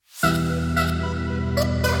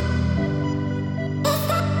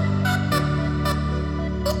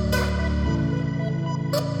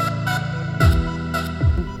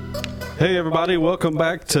Hey everybody, welcome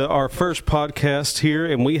back to our first podcast here,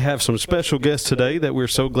 and we have some special guests today that we're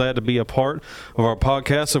so glad to be a part of our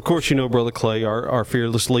podcast. Of course, you know Brother Clay, our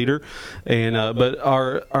fearless leader, and but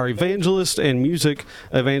our evangelist and music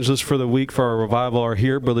evangelist for the week for our revival are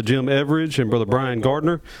here, Brother Jim Everidge and Brother Brian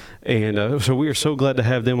Gardner, and so we are so glad to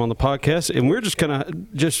have them on the podcast, and we're just going to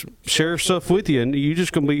just share stuff with you, and you're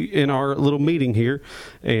just going to be in our little meeting here,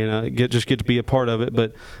 and get to be a part of it,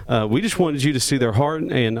 but we just wanted you to see their heart,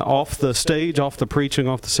 and off the stage, off the preaching,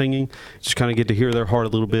 off the singing, just kind of get to hear their heart a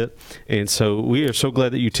little bit. And so we are so glad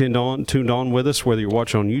that you tuned on with us, whether you're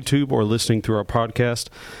watching on YouTube or listening through our podcast.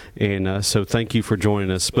 And so thank you for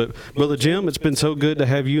joining us. But Brother Jim, it's been so good to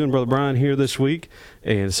have you and Brother Brian here this week,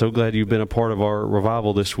 and so glad you've been a part of our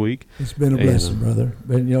revival this week. It's been a blessing, brother.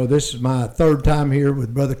 And this is my third time here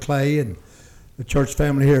with Brother Clay and the church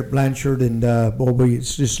family here at Blanchard, and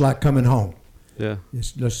it's just like coming home. Yeah,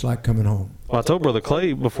 it's just like coming home. Well, I told Brother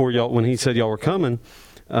Clay before when he said y'all were coming,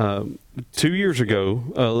 2 years ago,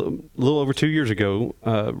 a little over 2 years ago,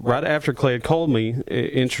 right after Clay had called me,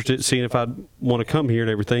 interested, seeing if I'd want to come here and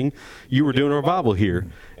everything, you were doing a revival here.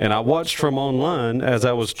 And I watched from online as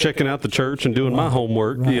I was checking out the church and doing my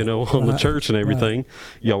homework, on the church and everything.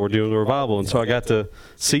 Y'all were doing the revival. And so I got to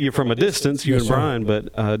see you from a distance, you and Brian,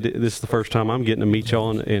 but this is the first time I'm getting to meet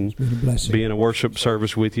y'all and be in a worship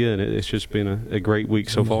service with you. And it's just been a great week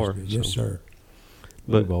so far. Yes, sir.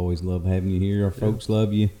 But we've always loved having you here. Our folks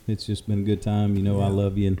love you. It's just been a good time. I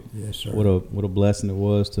love you. And yes, sir. What a blessing it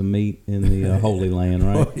was to meet in the Holy Land,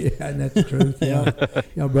 right? Oh, yeah, and that's the truth.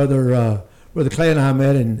 Brother Clay and I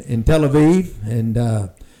met in Tel Aviv, and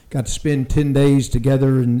got to spend 10 days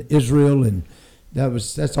together in Israel, and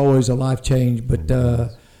that's always a life change. But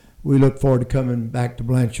we look forward to coming back to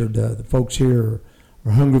Blanchard. The folks here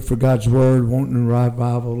are hungry for God's word, wanting a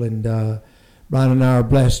revival, and Brian and I are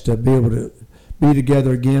blessed to be able to be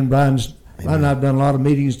together again. Brian and I have done a lot of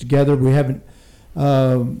meetings together. We haven't.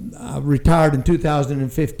 I retired in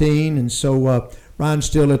 2015, and so Brian's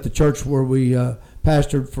still at the church where we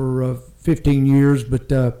pastored for 15 years.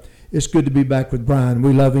 But it's good to be back with Brian.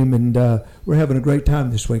 We love him, and we're having a great time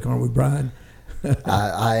this week, aren't we, Brian?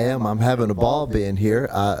 I am. I'm having a ball being here.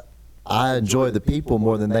 I enjoy the people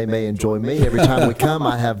more than they may enjoy me. Every time we come,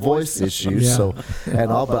 I have voice issues,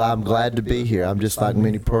 but I'm glad to be here. I'm just like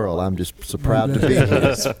Minnie Pearl. I'm just so proud to be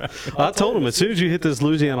here. I told him as soon as you hit this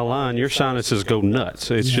Louisiana line, your sinuses go nuts.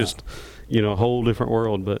 It's just, a whole different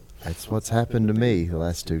world. But that's what's happened to me the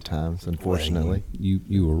last two times, unfortunately.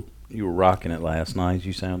 You were rocking it last night.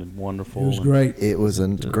 You sounded wonderful. It was great. It was a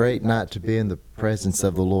great night to be in the presence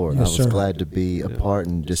of the Lord. Yes, I was glad to be a part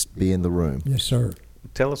and just be in the room. Yes, sir.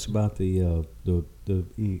 Tell us about the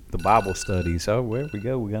Bible studies. Oh, where we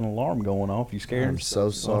go? We got an alarm going off. You scared? I'm so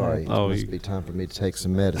sorry. It must be time for me to take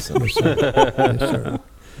some medicine. Yes, sir.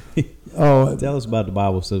 Tell us about the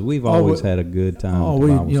Bible studies. We've always had a good time with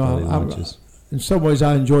the Bible studies. In some ways,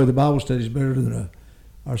 I enjoy the Bible studies better than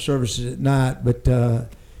our services at night. But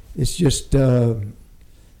it's just, we want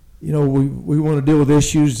to deal with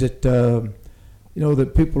issues that,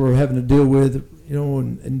 that people are having to deal with,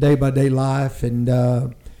 in day-by-day life, and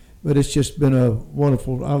but it's just been a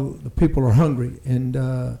wonderful. The people are hungry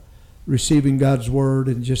and receiving God's word,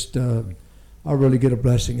 and just I really get a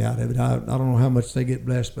blessing out of it. I don't know how much they get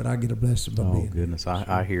blessed, but I get a blessing by being. Oh goodness,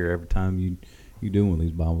 I hear every time you doing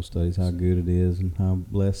these Bible studies how good it is and how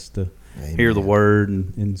blessed to hear the word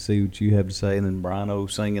and see what you have to say, and then Brian O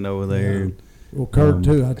singing over there. Yeah. Well, Kurt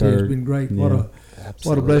too. I tell you, it's been great. Yeah.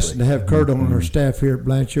 What a blessing to have Kurt on our staff here at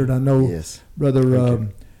Blanchard. I know Brother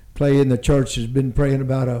Clay in the church has been praying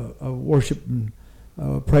about a worship and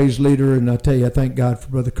praise leader, and I tell you, I thank God for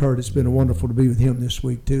Brother Kurt. It's been wonderful to be with him this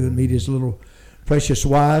week too, and meet his little precious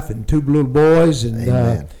wife and two little boys.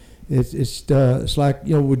 And it's like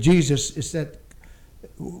with Jesus,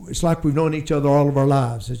 it's like we've known each other all of our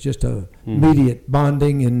lives. It's just a immediate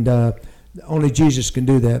bonding, and only Jesus can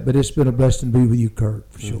do that. But it's been a blessing to be with you,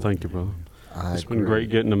 Kurt, for sure. Thank you, brother. It's been great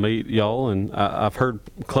getting to meet y'all, and I've heard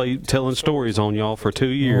Clay telling stories on y'all for 2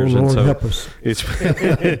 years, Lord, and so help us.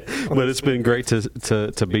 but it's been great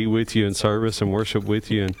to be with you in service and worship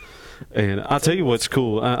with you, and I'll tell you what's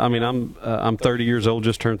cool. I'm 30 years old,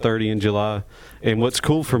 just turned 30 in July, and what's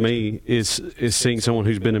cool for me is seeing someone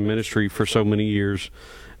who's been in ministry for so many years,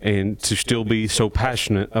 and to still be so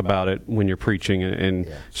passionate about it when you're preaching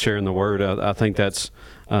and sharing the word. I think that's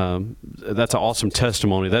an awesome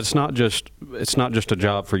testimony. It's not just a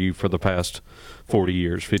job for you for the past 40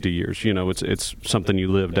 years, 50 years. It's something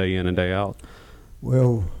you live day in and day out.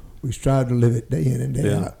 Well, we strive to live it day in and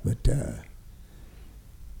day out, but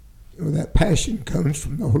that passion comes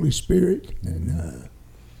from the Holy Spirit, and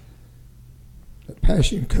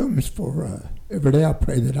passion comes for every day. I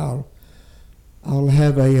pray that I'll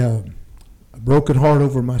have a broken heart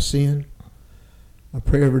over my sin. I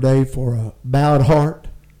pray every day for a bowed heart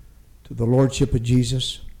to the Lordship of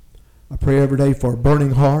Jesus. I pray every day for a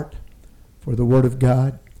burning heart for the Word of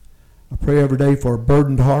God. I pray every day for a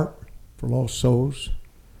burdened heart for lost souls.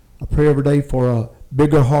 I pray every day for a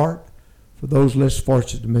bigger heart for those less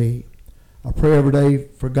fortunate than me. I pray every day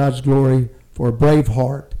for God's glory, for a brave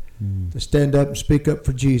heart to stand up and speak up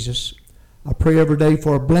for Jesus. I pray every day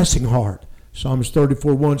for a blessing heart. Psalms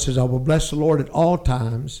 34:1 says, I will bless the Lord at all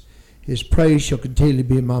times. His praise shall continually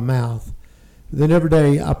be in my mouth. Then every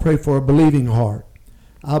day I pray for a believing heart.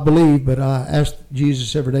 I believe, but I ask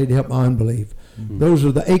Jesus every day to help my unbelief. Those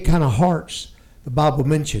are the 8 kind of hearts the Bible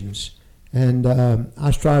mentions. And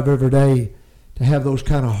I strive every day to have those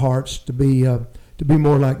kind of hearts, to be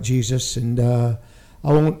more like Jesus. And I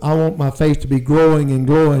want my faith to be growing and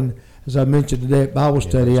growing, as I mentioned today at Bible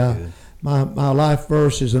study. My life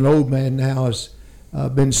verse as an old man now has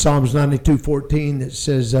been Psalms 92:14 that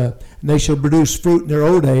says, and they shall produce fruit in their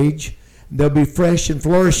old age, and they'll be fresh and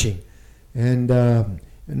flourishing. And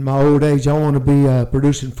in my old age, I want to be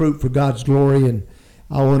producing fruit for God's glory, and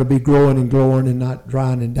I want to be growing and glowing and not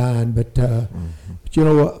drying and dying. But you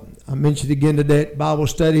know what? I mentioned again today at Bible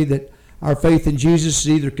study that our faith in Jesus is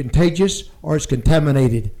either contagious or it's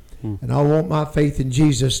contaminated. And I want my faith in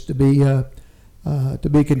Jesus to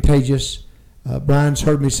be contagious. Brian's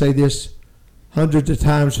heard me say this hundreds of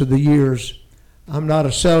times through the years. I'm not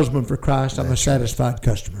a salesman for Christ. I'm a satisfied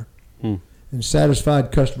customer. And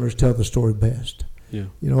satisfied customers tell the story best. Yeah.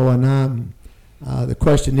 You know, and the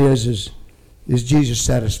question is Jesus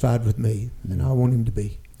satisfied with me? And I want him to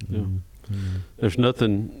be. Yeah. There's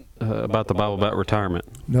nothing about the Bible about retirement.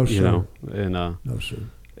 No, sir. You know, and no, sir.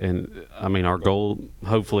 And I mean, our goal,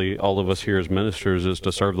 hopefully, all of us here as ministers, is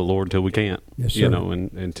to serve the Lord until we can't. Yes, sir. You know,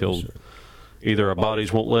 and until Yes, sir. either our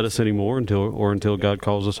bodies won't let us anymore, until God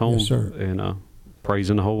calls us home. Yes, sir. And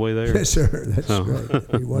praising the whole way there. Yes, sir. That's great.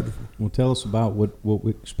 That'd be wonderful. Well, tell us about what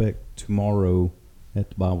we expect tomorrow at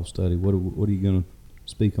the Bible study. What are you going to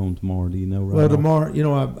speak on tomorrow? Do you know right Well, off? tomorrow, you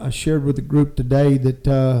know, I shared with the group today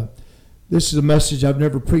that this is a message I've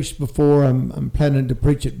never preached before. I'm planning to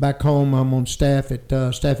preach it back home. I'm on staff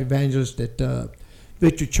staff evangelist at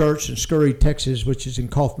Victory Church in Scurry, Texas, which is in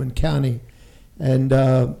Kaufman County, and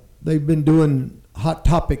they've been doing hot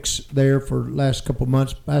topics there for the last couple of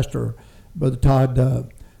months. Pastor Brother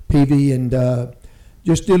Todd Peavy, and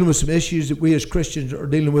just dealing with some issues that we as Christians are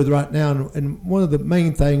dealing with right now. And one of the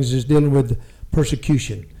main things is dealing with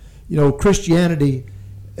persecution. You know, Christianity,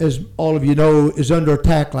 as all of you know, is under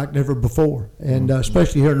attack like never before, and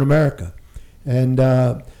especially here in America. And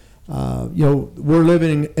you know, we're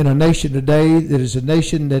living in a nation today that is a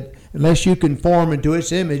nation that, unless you conform into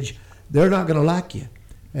its image, they're not going to like you.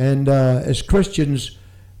 And as Christians,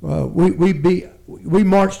 we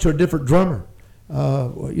march to a different drummer.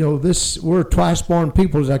 You know, we're twice born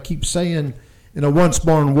people, as I keep saying, in a once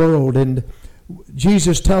born world. And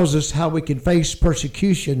Jesus tells us how we can face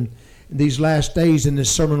persecution in these last days in this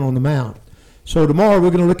Sermon on the Mount. So tomorrow we're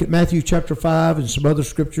going to look at Matthew chapter 5 and some other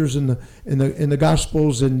scriptures in the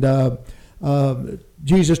Gospels. And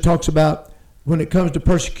Jesus talks about when it comes to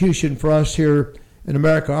persecution for us here in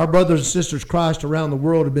America. Our brothers and sisters in Christ around the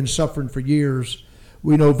world have been suffering for years.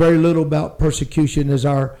 We know very little about persecution, as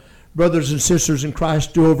our brothers and sisters in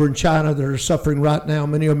Christ do over in China that are suffering right now.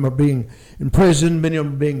 Many of them are being imprisoned. Many of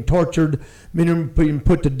them are being tortured. Many of them are being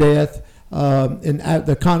put to death in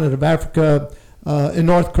the continent of Africa, in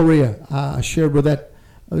North Korea. I shared with that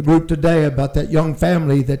group today about that young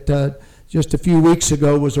family that just a few weeks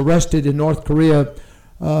ago was arrested in North Korea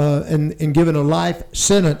and given a life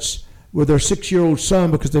sentence with their 6-year-old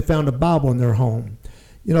son because they found a Bible in their home.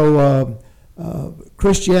 You know,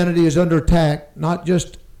 Christianity is under attack, not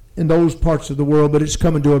just in those parts of the world, but it's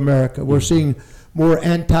coming to America. We're seeing more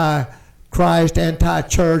anti-Christ,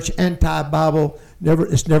 anti-church, anti-Bible.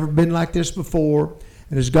 It's never been like this before.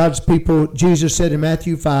 And as God's people, Jesus said in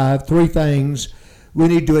Matthew 5, 3 things. We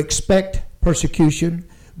need to expect persecution,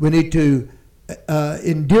 we need to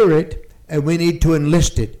endure it, and we need to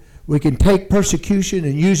enlist it. We can take persecution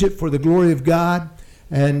and use it for the glory of God.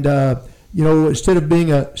 And, you know, instead of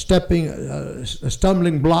being a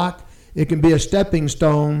stumbling block, it can be a stepping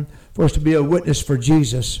stone for us to be a witness for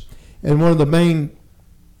Jesus. And one of the main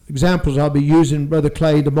examples I'll be using, Brother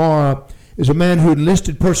Clay, tomorrow is a man who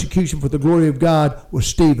enlisted persecution for the glory of God was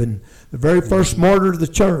Stephen, the very first martyr of the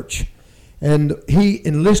church. And he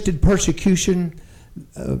enlisted persecution.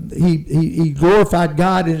 He glorified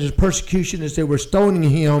God in his persecution as they were stoning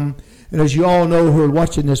him. And as you all know who are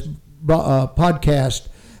watching this podcast,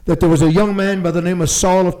 that there was a young man by the name of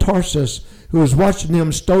Saul of Tarsus who was watching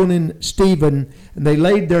them stoning Stephen, and they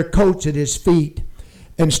laid their coats at his feet.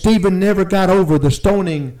 And Stephen never got over the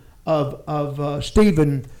stoning of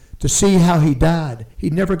Stephen to see how he died. He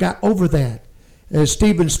never got over that. As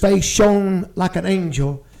Stephen's face shone like an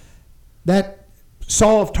angel, that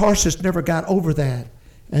Saul of Tarsus never got over that.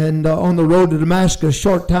 And on the road to Damascus, a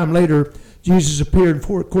short time later, Jesus appeared,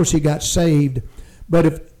 and of course he got saved.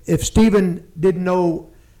 But if Stephen didn't know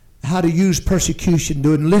how to use persecution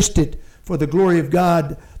to enlist it for the glory of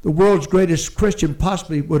God, the world's greatest Christian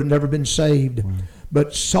possibly would have never been saved.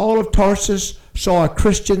 But Saul of Tarsus saw a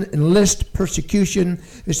Christian enlist persecution.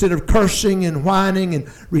 Instead of cursing and whining and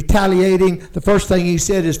retaliating, the first thing he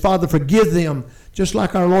said is, Father, forgive them, just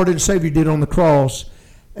like our Lord and Savior did on the cross.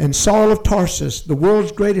 And Saul of Tarsus, the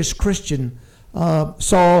world's greatest Christian,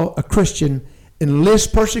 saw a Christian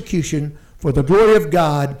enlist persecution for the glory of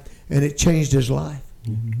God, and it changed his life.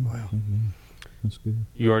 Mm-hmm. Wow. Mm-hmm. That's good.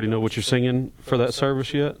 You already know what you're singing for that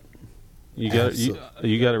service yet? You got it.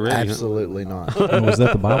 You got it ready. Absolutely not. Was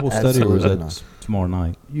that the Bible study, or was that not. tomorrow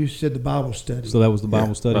night? You said the Bible study. So that was the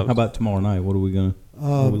Bible study. How about tomorrow night? What are we gonna?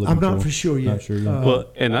 I'm not for sure yet. Not sure yet. Well,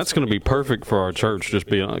 and that's going to be perfect for our church. Just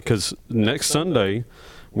be because next Sunday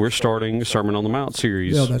we're starting Sermon on the Mount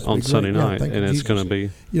series on Sunday night, and it's going to be.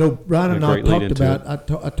 Brian and I talked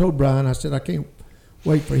about. I told Brian. I said I can't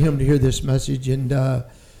wait for him to hear this message, and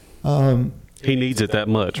he needs it that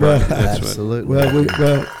much, right? Well, absolutely.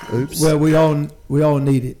 Well, we all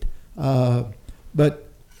need it. But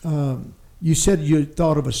you said you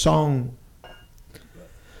thought of a song.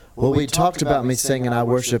 Well, we talked about me singing "I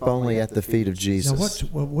Worship Only at the Feet of Jesus." Now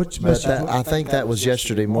what's but I think that was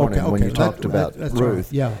yesterday morning when you talked about Ruth.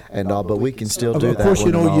 Right. Yeah. And all, but we can still do of that. Course,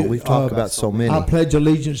 one. We've talked about so many. I pledge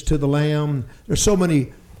allegiance to the Lamb. There's so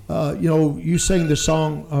many. You sing the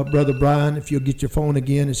song, Brother Brian. If you'll get your phone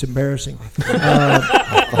again, it's embarrassing.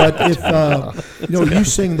 But if you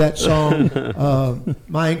sing that song,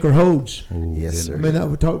 "My Anchor Holds." Yes, sir. I mean, that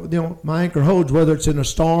would talk. My anchor holds, whether it's in a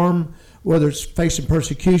storm, whether it's facing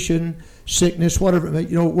persecution, sickness, whatever.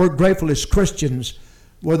 We're grateful as Christians,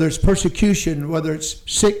 whether it's persecution, whether it's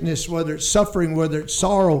sickness, whether it's suffering, whether it's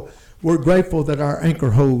sorrow. We're grateful that our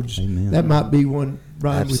anchor holds. Amen. That might be one,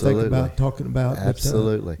 Brian, Absolutely. we think about talking about.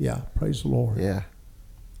 Absolutely. But, praise the Lord. Yeah.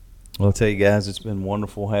 Well, I'll tell you guys, it's been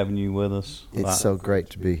wonderful having you with us. It's so great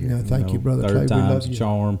to be here. Yeah, thank you, Brother Clay. Third We time's love a you.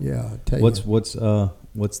 charm. Yeah, I tell you.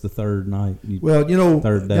 What's the third night?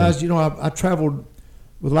 Third day. Guys, I traveled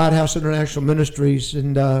with Lighthouse International Ministries,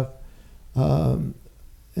 and the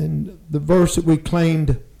verse that we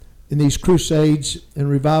claimed in these crusades and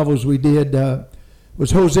revivals we did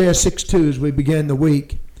was Hosea 6:2 as we began the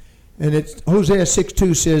week. And it's Hosea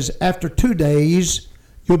 6:2 says, after 2 days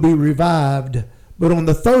you'll be revived, but on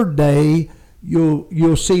the third day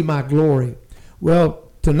you'll see my glory. Well,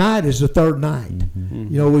 tonight is the third night.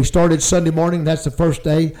 Mm-hmm. We started Sunday morning, that's the first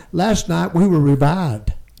day. Last night we were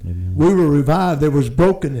revived. Amen. We were revived. There was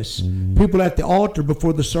brokenness. Amen. People at the altar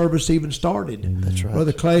before the service even started. Amen. That's right.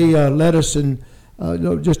 Brother Clay led us in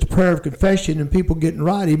just a prayer of confession and people getting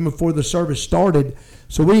right even before the service started.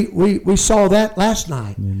 So we saw that last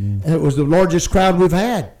night. Amen. And it was the largest crowd we've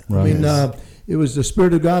had. Right. I mean, it was the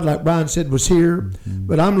Spirit of God, like Brian said, was here. Mm-hmm.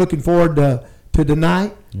 But I'm looking forward to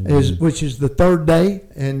tonight, which is the third day.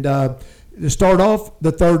 And to start off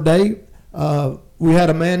the third day, we had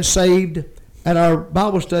a man saved at our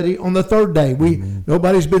Bible study on the third day.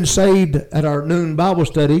 Nobody's been saved at our noon Bible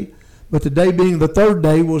study, but today being the third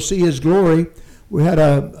day, we'll see His glory. We had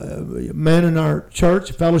a man in our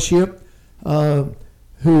church fellowship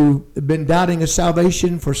who had been doubting his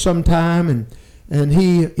salvation for some time, and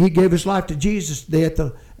he gave his life to Jesus today at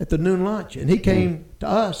the noon lunch, and he came to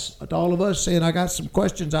us, to all of us, saying, "I got some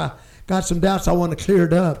questions, I got some doubts, I want to clear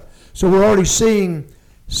it up." So we're already seeing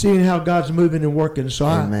how God's moving and working. So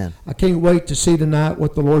I can't wait to see tonight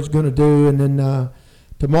what the Lord's going to do. And then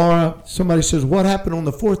tomorrow, somebody says, what happened on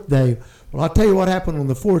the fourth day? Well, I'll tell you what happened on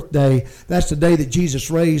the fourth day. That's the day that Jesus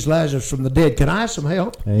raised Lazarus from the dead. Can I have some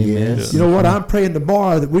help? Amen. Yes. You know what? I'm praying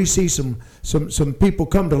tomorrow that we see some people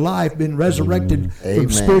come to life, being resurrected from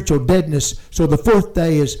spiritual deadness. So the fourth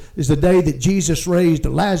day is the day that Jesus raised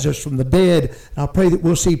Lazarus from the dead. And I pray that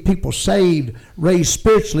we'll see people saved, raised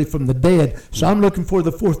spiritually from the dead. So I'm looking for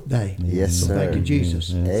the fourth day. Yes, so sir. Thank you,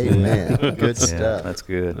 Jesus. Amen. Good stuff. Yeah, that's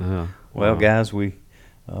good. Uh-huh. Well, Wow. guys, we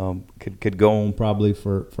could go on probably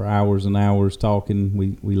for hours and hours talking.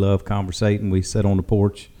 We love conversating. We sit on the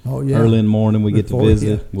porch early in the morning. We get to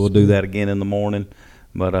visit. Yeah. We'll do that again in the morning.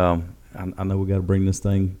 But I know we got to bring this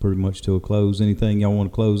thing pretty much to a close. Anything y'all want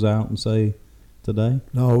to close out and say today?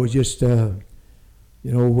 No, it was just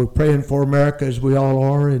we're praying for America as we all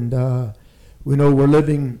are, and we know we're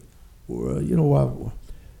living. We're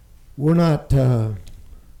not. No,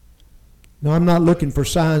 I'm not looking for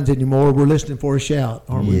signs anymore. We're listening for a shout,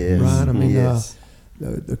 aren't we, Yes. Brian? I mean, Yes.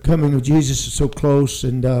 the coming of Jesus is so close,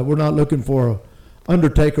 and we're not looking for a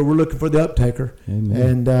undertaker. We're looking for the uptaker.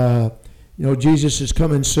 Amen. And Jesus is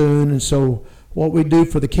coming soon, and so what we do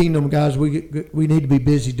for the kingdom, guys, we need to be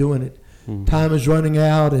busy doing it. Mm-hmm. Time is running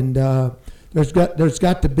out, and there's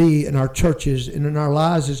got to be in our churches and in our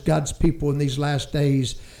lives as God's people in these last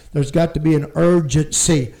days. There's got to be an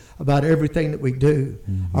urgency about everything that we do.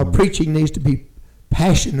 Mm-hmm. Our preaching needs to be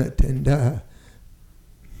passionate, and our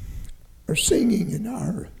singing and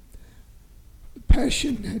our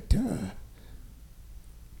passion that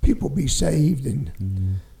people be saved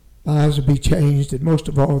and lives will be changed, and most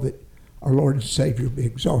of all that our Lord and Savior be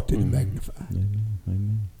exalted and magnified.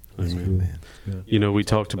 Amen. Amen. We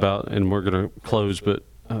talked about, and we're going to close, but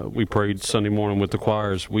we prayed Sunday morning with the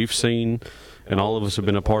choirs. We've seen, and all of us have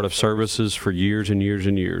been a part of services for years and years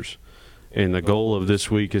and years. And the goal of this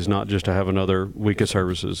week is not just to have another week of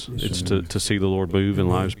services. It's to see the Lord move and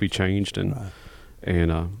lives be changed, and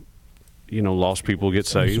lost people get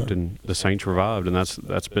saved and the saints revived, and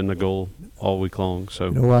that's been the goal all week long.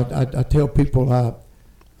 So I tell people,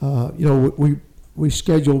 we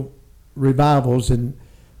schedule revivals, and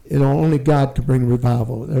only God can bring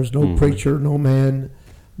revival. There's no preacher, no man,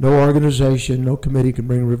 no organization, no committee can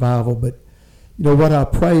bring revival. But what I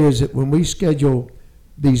pray is that when we schedule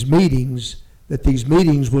these meetings, that these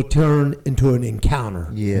meetings will turn into an encounter.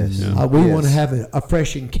 Yes. We want to have a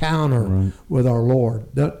fresh encounter with our Lord.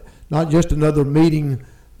 Not just another meeting,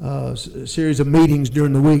 series of meetings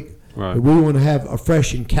during the week. Right. But we want to have a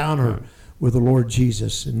fresh encounter with the Lord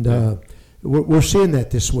Jesus. And we're seeing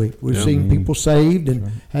that this week. We're seeing people saved,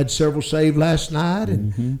 and had several saved last night.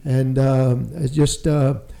 And it's just,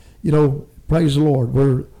 praise the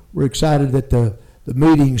Lord. We're excited that the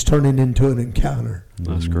meeting's turning into an encounter.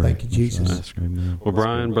 That's great. Thank you, Jesus. That's great. Well,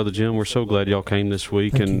 Brian, Brother Jim, we're so glad y'all came this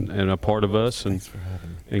week and a part of us, and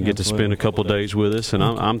get to spend a couple of days with us. And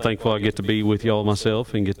I'm thankful I get to be with y'all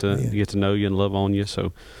myself and get to know you and love on you.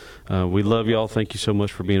 So we love y'all. Thank you so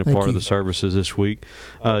much for being a part of the services this week.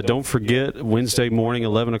 Don't forget, Wednesday morning,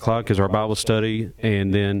 11 o'clock is our Bible study,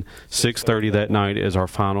 and then 6:30 that night is our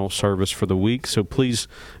final service for the week. So please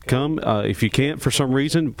come. If you can't for some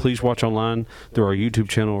reason, please watch online through our YouTube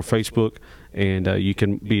channel or Facebook, and you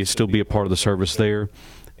can still be a part of the service there.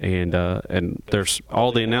 And there's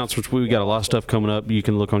all the announcements. We got a lot of stuff coming up. You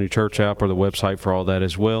can look on your church app or the website for all that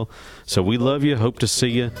as well. So we love you. Hope to see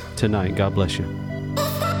you tonight. God bless you.